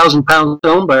move 1,000-pound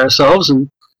stone by ourselves and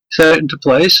set it into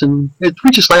place. And we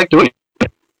just like doing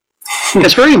it.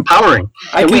 It's very empowering.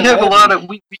 And we have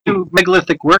we do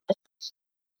megalithic work.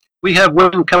 We have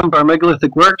women come to our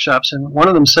megalithic workshops, and one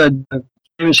of them said,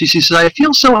 she says, I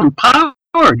feel so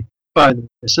empowered by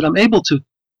this, that I'm able to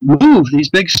move these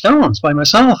big stones by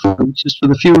myself, just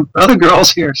with a few other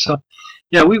girls here. So,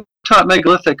 yeah, we taught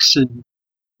megalithics in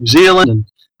New Zealand and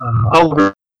all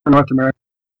over North America.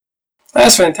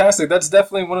 That's fantastic. That's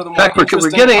definitely one of the more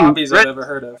interesting hobbies I've ever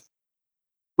heard of.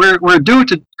 We're due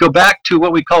to go back to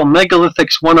what we call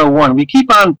Megalithics 101. We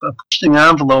keep on pushing the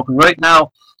envelope, and right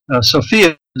now,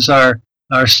 Sophia is our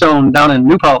stone down in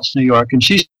New Paltz, New York, and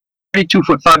she's 32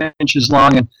 foot 5 inches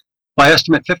long, and by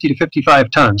estimate 50 to 55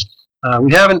 tons.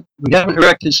 We haven't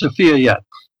erected Sophia yet,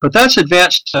 but that's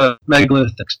advanced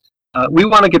megalithics. We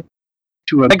want to get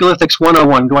to a Megalithics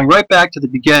 101, going right back to the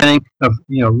beginning of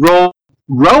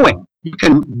rowing. You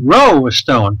can row a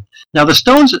stone. Now the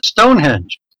stones at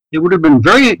Stonehenge, it would have been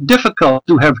very difficult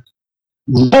to have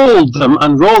rolled them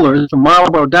on rollers from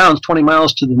Marlborough Downs 20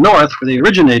 miles to the north where they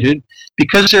originated,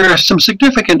 because there are some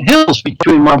significant hills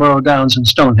between Marlborough Downs and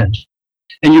Stonehenge,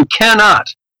 and you cannot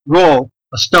roll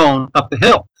a stone up a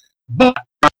hill, but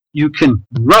you can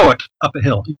row it up a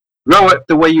hill. Row it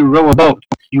the way you row a boat.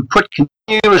 You put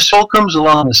continuous fulcrums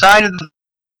along the side of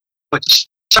put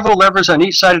several levers on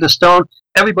each side of the stone.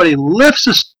 Everybody lifts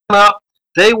the stone up.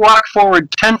 They walk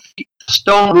forward 10 feet. The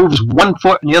stone moves 1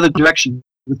 foot in the other direction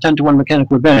with 10-to-1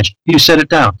 mechanical advantage. You set it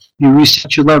down. You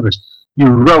reset your levers. You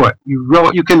row it. You row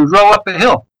it. You can row up a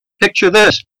hill. Picture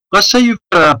this. Let's say you've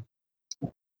got a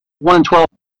 1 in 12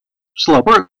 slope,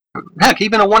 or heck,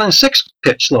 even a 1 in 6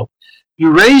 pitch slope.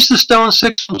 You raise the stone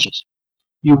 6 inches.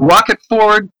 You walk it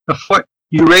forward a foot.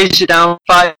 You raise it down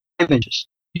 5 inches.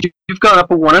 You've gone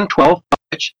up a 1 in 12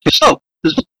 pitch slope.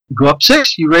 You go up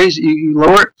 6. You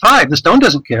lower it 5. The stone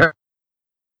doesn't care.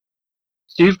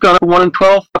 So you've gone up a 1 in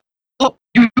 12 slope.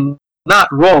 You do not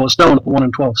roll a stone up a 1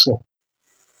 in 12 slope.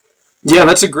 Yeah,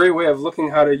 that's a great way of looking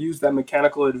how to use that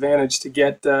mechanical advantage to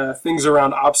get things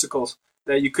around obstacles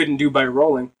that you couldn't do by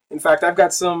rolling. In fact, I've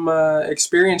got some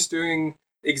experience doing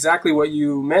exactly what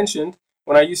you mentioned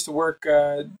when I used to work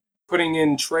putting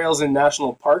in trails in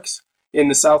national parks in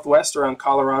the Southwest around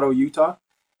Colorado, Utah,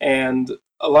 and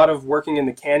a lot of working in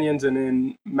the canyons and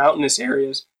in mountainous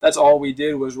areas. That's all we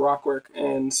did was rock work.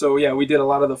 And so, yeah, we did a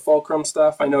lot of the fulcrum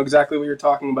stuff. I know exactly what you're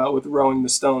talking about with rowing the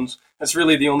stones. That's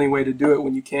really the only way to do it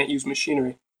when you can't use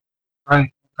machinery.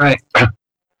 Right.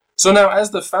 So now, as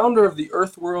the founder of the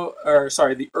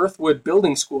Earthwood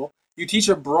Building School, you teach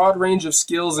a broad range of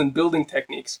skills and building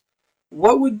techniques.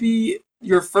 What would be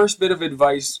your first bit of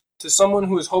advice to someone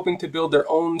who is hoping to build their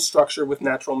own structure with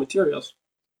natural materials?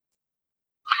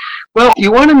 Well,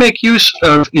 you want to make use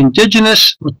of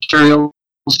indigenous materials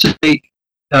to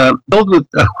build with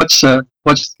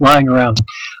what's lying around.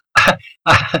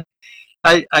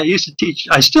 I used to teach.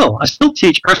 I still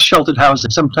teach earth-sheltered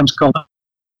houses, sometimes called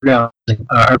housing.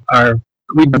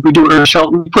 We do earth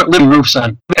shelter. We put living roofs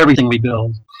on everything we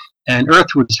build, and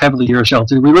Earthwood is heavily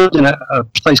earth-sheltered. We lived in a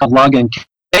place called Log End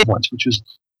Cave once, which was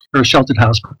earth-sheltered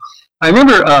house. I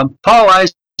remember Paul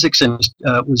Isaacson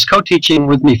was co-teaching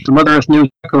with me from Mother Earth News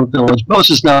Echo Village. This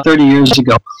is now 30 years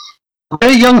ago. A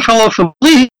very young fellow from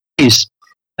Belize,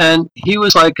 and he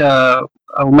was like a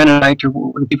Mennonite,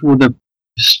 or the people with the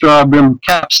straw brim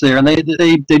caps there, and they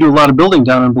do a lot of building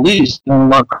down in Belize, a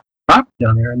lot of property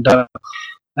down there. And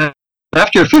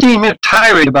after a 15-minute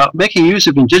tirade about making use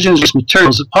of indigenous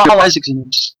materials, Paul Isaacson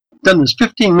has done this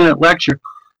 15-minute lecture.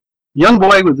 Young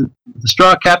boy with the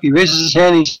straw cap, he raises his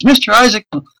hand, he says, Mr.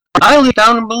 Isaacson, I live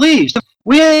down in Belize.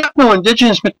 We ain't got no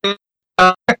indigenous materials.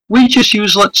 We just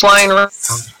use what's lying around. I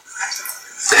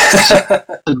said,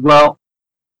 well,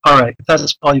 all right, if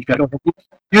that's all you've got,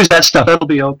 use that stuff. That'll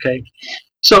be okay.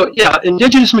 So, yeah,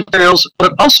 indigenous materials,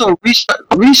 but also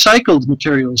recycled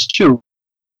materials, too.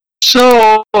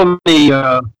 So many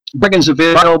bargains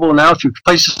available now through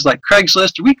places like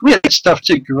Craigslist. We get stuff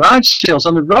to garage sales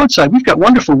on the roadside. We've got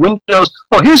wonderful windows.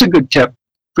 Oh, here's a good tip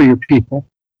for your people.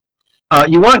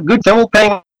 You want good thermal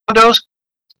pane windows?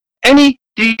 Any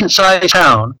decent-sized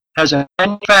town has a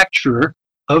manufacturer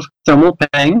of thermal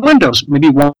pane windows. Maybe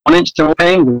 1-inch thermal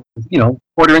pane with,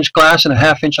 quarter-inch glass and a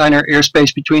half-inch inner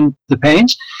airspace between the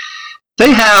panes.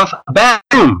 They have a back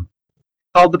room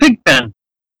called the Pig Pen,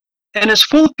 and it's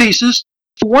full of pieces.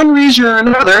 For one reason or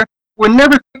another, were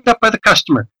never picked up by the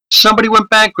customer. Somebody went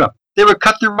bankrupt. They were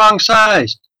cut the wrong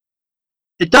size.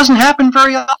 It doesn't happen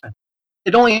very often.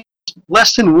 It only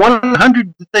less than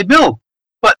 100 that they build.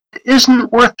 But it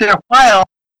isn't worth their while.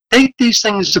 Take these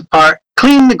things apart,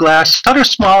 clean the glass, cut a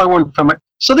smaller one from it,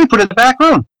 so they put it in the back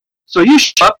room. So you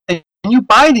show up and you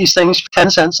buy these things for 10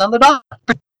 cents on the dollar.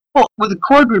 Well, with a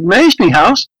cordwood masonry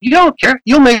house, you don't care.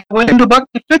 You'll make a window buck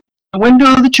to fit the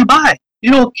window that you buy.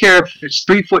 You don't care if it's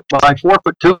 3 foot by 4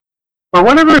 foot 2 or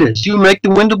whatever it is. You make the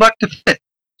window buck to fit.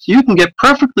 So you can get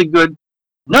perfectly good,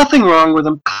 nothing wrong with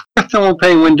them, thermal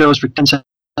pane windows for 10 cents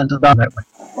on the dollar that way.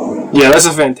 Yeah, that's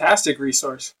a fantastic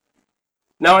resource.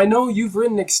 Now, I know you've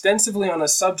written extensively on a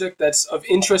subject that's of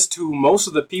interest to most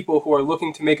of the people who are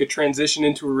looking to make a transition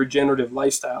into a regenerative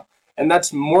lifestyle, and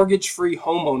that's mortgage-free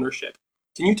home ownership.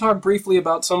 Can you talk briefly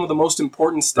about some of the most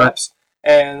important steps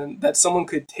and that someone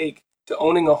could take to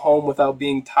owning a home without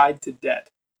being tied to debt?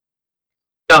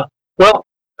 Yeah, well,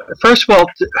 first of all,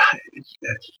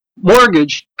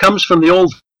 mortgage comes from the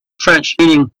old French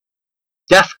meaning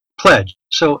death pledge.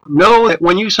 So know that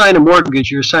when you sign a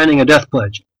mortgage, you're signing a death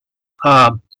pledge.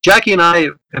 Jackie and I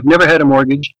have never had a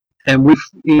mortgage, and we've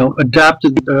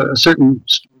adopted a certain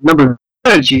number of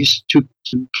strategies to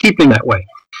keeping that way.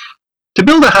 To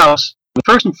build a house,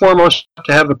 first and foremost, you have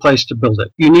to have a place to build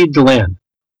it. You need the land.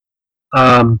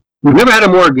 We've never had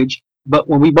a mortgage, but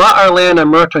when we bought our land on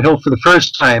Myrtle Hill for the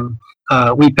first time,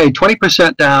 we paid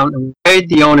 20% down, and we paid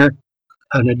the owner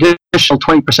an additional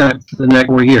 20% for the next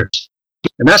 4 years.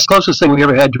 And that's the closest thing we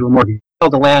ever had to a mortgage. It's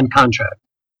called a land contract.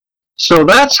 So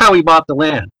that's how we bought the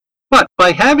land. But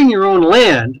by having your own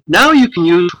land, now you can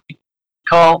use what we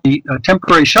call the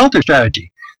temporary shelter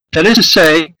strategy. That is to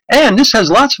say, and this has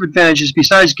lots of advantages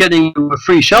besides getting you a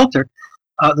free shelter.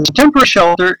 The temporary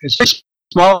shelter is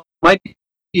small, might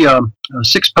be a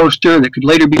 6-poster that could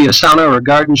later be a sauna or a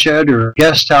garden shed or a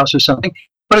guest house or something.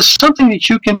 But it's something that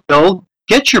you can build,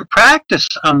 get your practice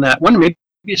on that one. Maybe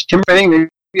it's timber framing, maybe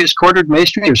it's quartered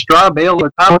masonry or straw bale or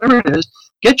whatever it is.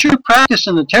 Get your practice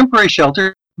in the temporary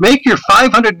shelter. Make your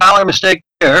 $500 mistake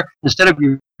there instead of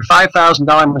your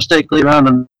 $5,000 mistake later on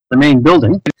in the main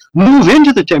building. Move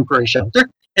into the temporary shelter,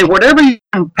 and whatever you've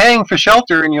been paying for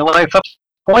shelter in your life up to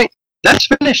this point, that's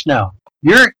finished now.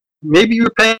 Maybe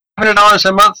you're paying $100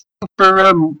 a month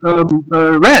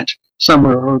for rent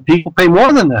somewhere, or people pay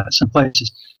more than that some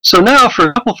places. So now for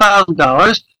a couple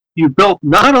 $1,000, you built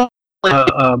not only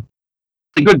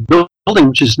a good building,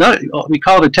 which is not, we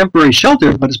call it a temporary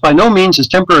shelter, but it's by no means a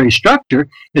temporary structure.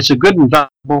 It's a good and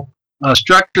valuable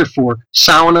structure for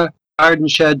sauna, garden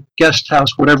shed, guest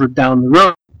house, whatever down the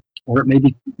road, or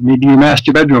maybe your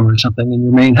master bedroom or something in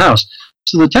your main house.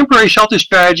 So the temporary shelter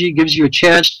strategy gives you a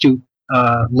chance to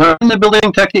learn the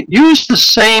building technique. Use the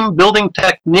same building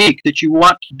technique that you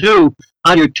want to do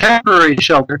on your temporary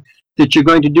shelter that you're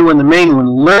going to do in the main one.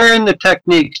 Learn the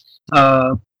techniques.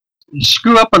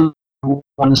 Screw up on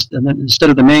ones and then instead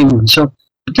of the main one. So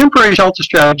the temporary shelter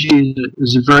strategy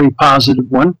is a very positive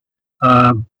one.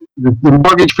 The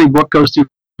mortgage-free book goes through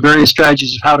various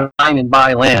strategies of how to find and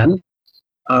buy land.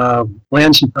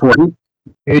 Land's important.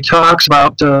 It talks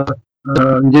about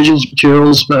indigenous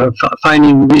materials,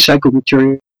 finding recycled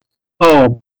material.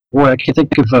 Oh boy, I can't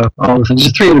think of all the things.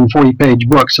 It's a 340-page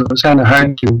book, so it's kind of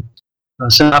hard to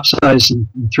synopsize in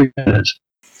 3 minutes.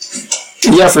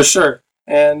 Yeah, for sure.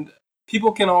 And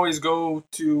people can always go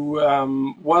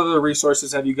to what other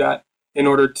resources have you got in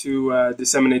order to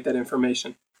disseminate that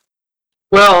information?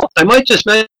 Well, I might just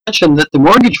mention that the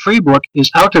mortgage-free book is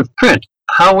out of print.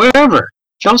 However,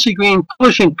 Chelsea Green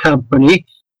Publishing Company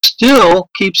still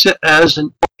keeps it as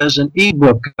an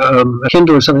e-book, a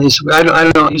Kindle or something.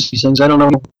 I don't use these things. I don't know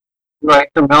what the right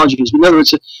terminology is. But in other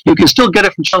words, you can still get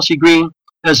it from Chelsea Green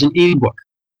as an e-book.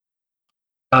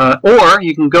 Or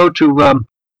you can go to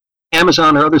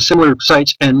Amazon or other similar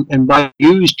sites and buy a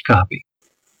used copy.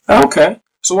 Okay.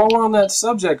 So while we're on that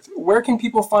subject, where can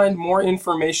people find more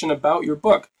information about your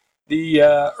book, the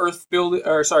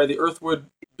Earthwood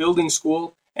Building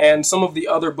School, and some of the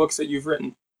other books that you've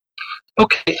written?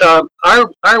 Okay, our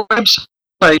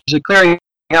website is a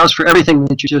clearinghouse for everything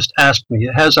that you just asked me.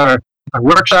 It has our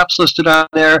workshops listed on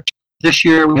there. This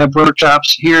year we have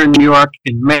workshops here in New York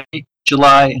in May.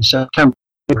 July, and September.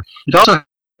 It also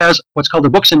has what's called the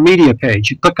Books and Media page.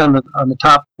 You click on the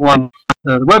top one.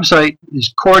 The website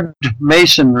is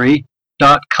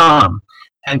cordmasonry.com,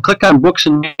 and click on Books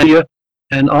and Media,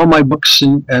 and all my books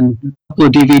and a couple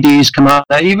of DVDs come out.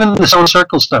 Even the Stone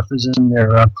Circle stuff is in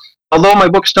there. Although my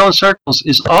book Stone Circles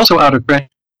is also out of print,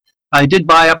 I did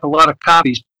buy up a lot of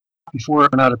copies before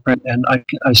it went out of print, and I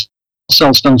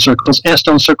sell Stone Circles and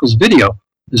Stone Circles video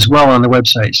as well on the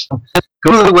website. So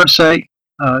go to the website,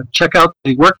 check out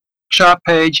the workshop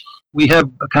page. We have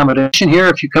accommodation here.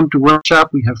 If you come to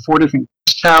workshop, we have 4 different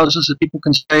guest houses that people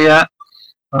can stay at.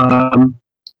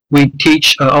 We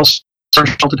teach also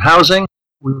sheltered housing.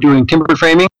 We're doing timber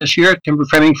framing this year, timber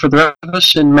framing for the rest of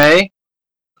us in May.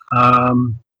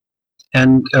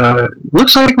 And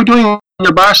looks like we're doing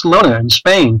near Barcelona in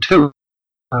Spain too.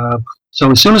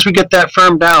 So as soon as we get that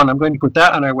firm down, I'm going to put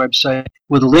that on our website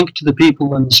with a link to the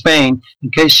people in Spain in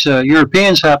case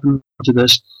Europeans happen to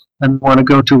this and want to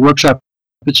go to a workshop.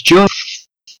 It's June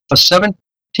 17th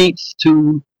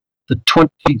to the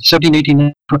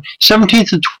 17th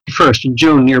to 21st in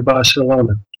June near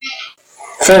Barcelona.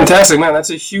 Fantastic, man. That's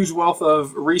a huge wealth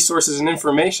of resources and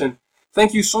information.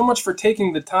 Thank you so much for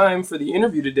taking the time for the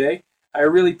interview today. I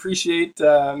really appreciate,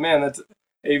 that's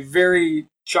a very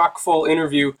chock-full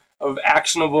interview of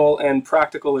actionable and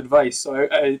practical advice. So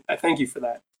I thank you for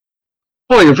that.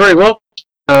 Oh, you're very welcome.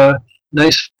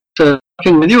 Nice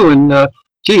talking with you. And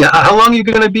how long are you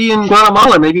going to be in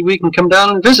Guatemala? Maybe we can come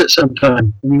down and visit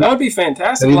sometime. That would be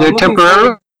fantastic. Are you there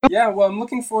temporarily? I'm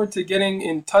looking forward to getting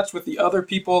in touch with the other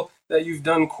people that you've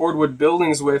done cordwood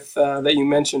buildings with that you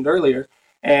mentioned earlier.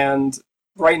 And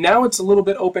right now it's a little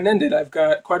bit open-ended. I've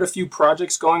got quite a few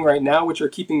projects going right now which are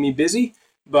keeping me busy.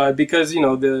 But because,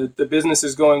 the business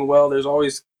is going well, there's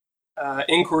always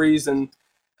inquiries and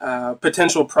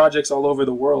potential projects all over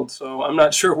the world. So I'm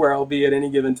not sure where I'll be at any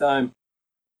given time.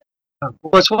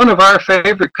 Well, it's one of our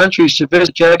favorite countries to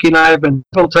visit. Jackie and I have been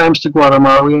several times to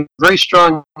Guatemala. We have very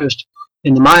strong interest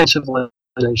in the Mayan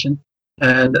civilization.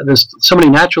 And there's so many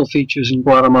natural features in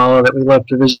Guatemala that we love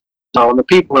to visit. And the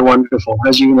people are wonderful,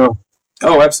 as you know.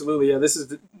 Oh, absolutely. Yeah, this is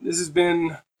the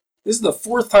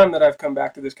 4th time that I've come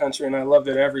back to this country, and I loved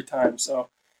it every time. So,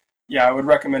 yeah, I would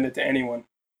recommend it to anyone.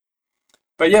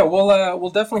 But yeah, we'll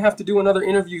definitely have to do another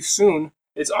interview soon.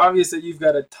 It's obvious that you've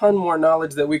got a ton more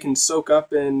knowledge that we can soak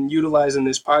up and utilize in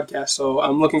this podcast. So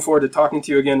I'm looking forward to talking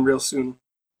to you again real soon.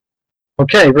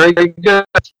 Okay, very good.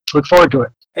 Look forward to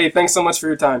it. Hey, thanks so much for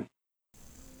your time.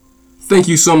 Thank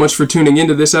you so much for tuning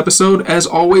into this episode. As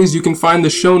always, you can find the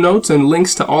show notes and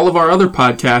links to all of our other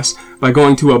podcasts by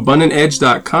going to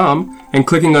abundantedge.com and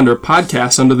clicking under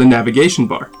podcasts under the navigation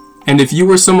bar. And if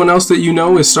you or someone else that you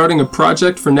know is starting a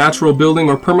project for natural building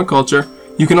or permaculture,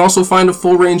 you can also find a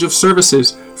full range of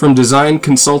services from design,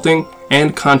 consulting,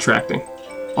 and contracting.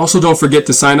 Also, don't forget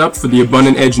to sign up for the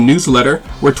Abundant Edge newsletter,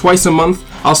 where twice a month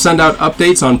I'll send out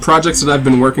updates on projects that I've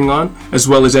been working on, as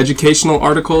well as educational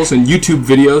articles and YouTube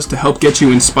videos to help get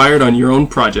you inspired on your own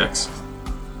projects.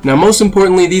 Now, most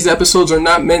importantly, these episodes are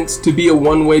not meant to be a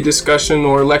one-way discussion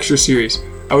or lecture series.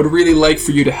 I would really like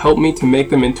for you to help me to make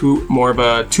them into more of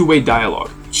a two-way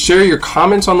dialogue. Share your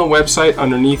comments on the website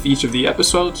underneath each of the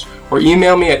episodes, or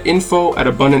email me at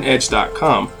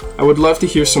info@abundantedge.com. I would love to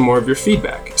hear some more of your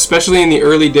feedback, especially in the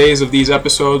early days of these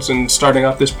episodes and starting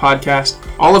off this podcast.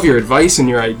 All of your advice and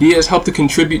your ideas help to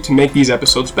contribute to make these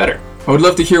episodes better. I would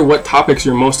love to hear what topics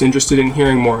you're most interested in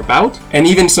hearing more about, and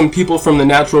even some people from the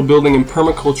natural building and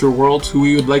permaculture worlds who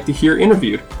you would like to hear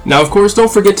interviewed. Now, of course,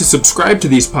 don't forget to subscribe to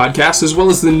these podcasts, as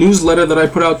well as the newsletter that I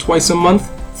put out twice a month,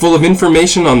 full of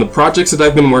information on the projects that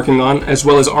I've been working on, as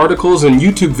well as articles and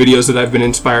YouTube videos that I've been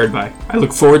inspired by. I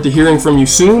look forward to hearing from you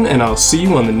soon, and I'll see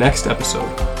you on the next episode.